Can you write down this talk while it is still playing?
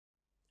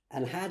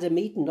and had a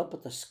meeting up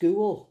at the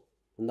school,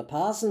 and the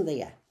parson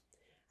there,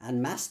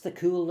 and Master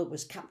Cool, that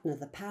was captain of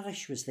the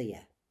parish, was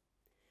there.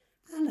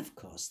 And of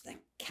course the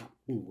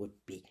captain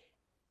would be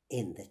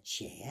in the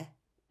chair,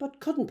 but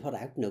couldn't put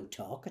out no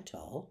talk at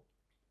all.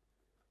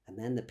 And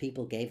then the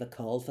people gave a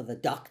call for the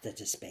doctor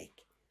to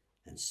speak,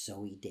 and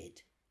so he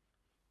did.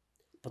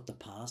 But the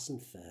parson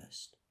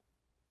first.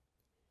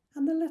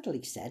 And the little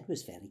he said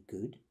was very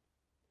good.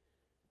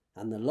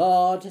 And the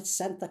Lord had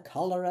sent the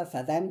cholera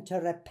for them to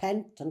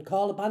repent and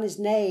call upon his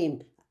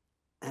name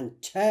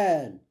and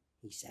turn,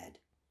 he said.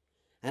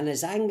 And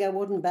his anger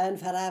wouldn't burn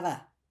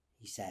forever,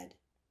 he said.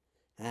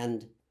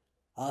 And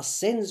our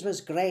sins was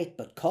great,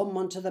 but come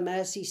unto the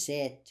mercy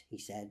seat, he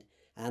said,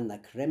 and the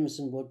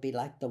crimson would be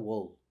like the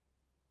wool.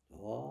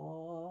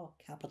 Oh,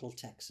 capital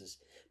Texas,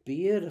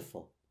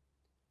 beautiful.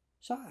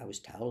 So I was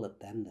told of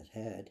them that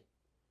heard.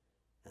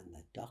 And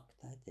the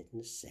doctor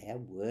didn't say a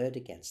word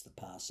against the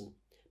parson,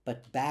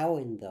 but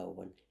bowing though,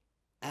 and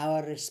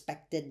our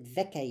respected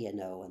vicar, you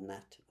know, and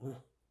that.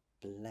 Oh,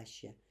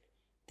 bless you.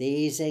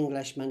 These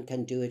Englishmen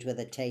can do it with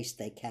a taste,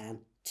 they can.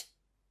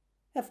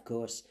 Of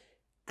course,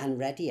 and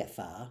ready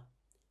afar.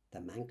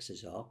 The Manx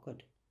is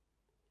awkward.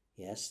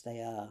 Yes, they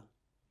are.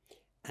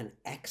 And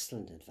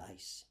excellent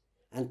advice.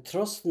 And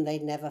trusting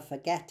they'd never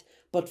forget.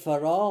 But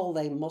for all,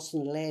 they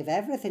mustn't leave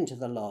everything to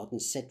the Lord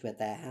and sit with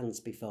their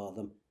hands before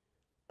them,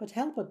 but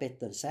help a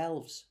bit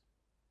themselves.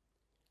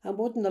 And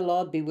wouldn't the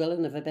Lord be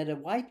willing of a bit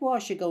of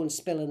whitewash going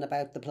spilling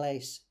about the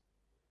place?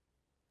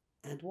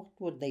 And what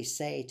would they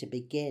say to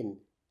begin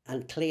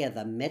and clear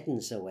the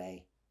middens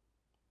away?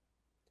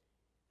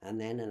 And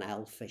then an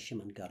owl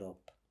fisherman got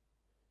up.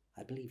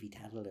 I believe he'd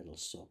had a little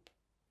sup,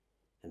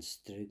 and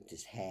stroked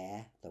his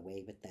hair the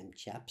way with them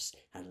chaps,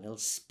 and a little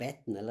spit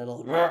and a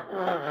little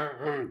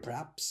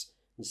perhaps,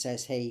 and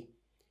says he,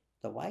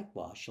 the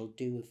whitewash'll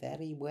do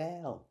very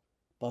well,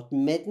 but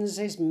middens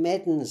is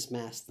middens,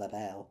 Master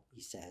Bell,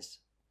 he says.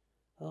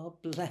 Oh,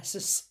 bless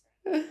us,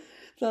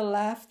 the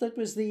laugh that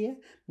was there,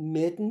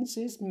 middens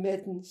is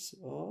middens,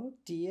 oh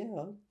dear,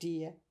 oh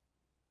dear.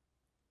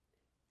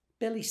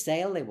 Billy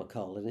Sale they were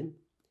calling him,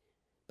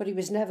 but he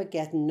was never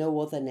getting no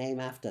other name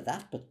after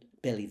that but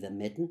Billy the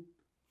Midden.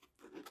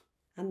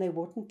 And they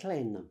wouldn't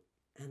claim them,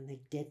 and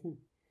they didn't.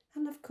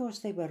 And of course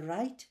they were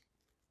right.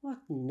 What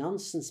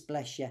nonsense,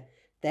 bless you.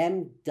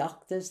 Them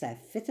doctors, they're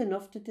fit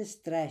enough to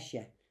distress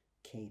you.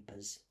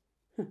 Capers.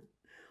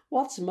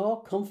 What's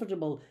more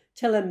comfortable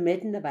till a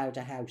midden about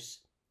a house,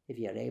 if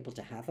you're able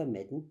to have a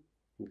midden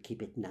and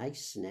keep it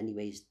nice and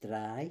anyways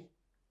dry?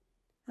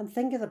 And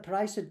think of the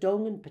price of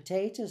dung and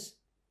potatoes.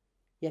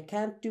 You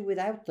can't do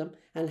without them,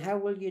 and how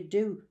will you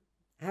do?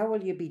 How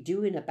will you be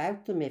doing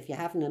about them if you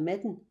haven't a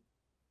midden?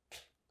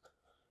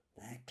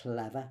 They're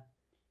clever,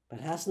 but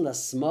hasn't the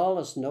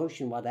smallest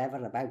notion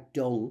whatever about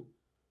dung.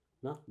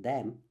 Not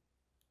them.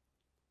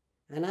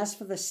 And as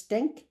for the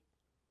stink,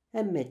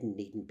 a midden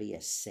needn't be a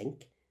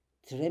sink.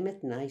 Trim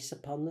it nice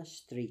upon the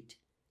street,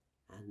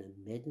 and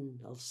a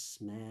midden'll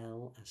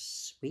smell as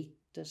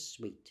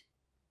sweet,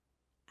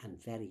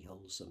 and very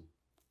wholesome.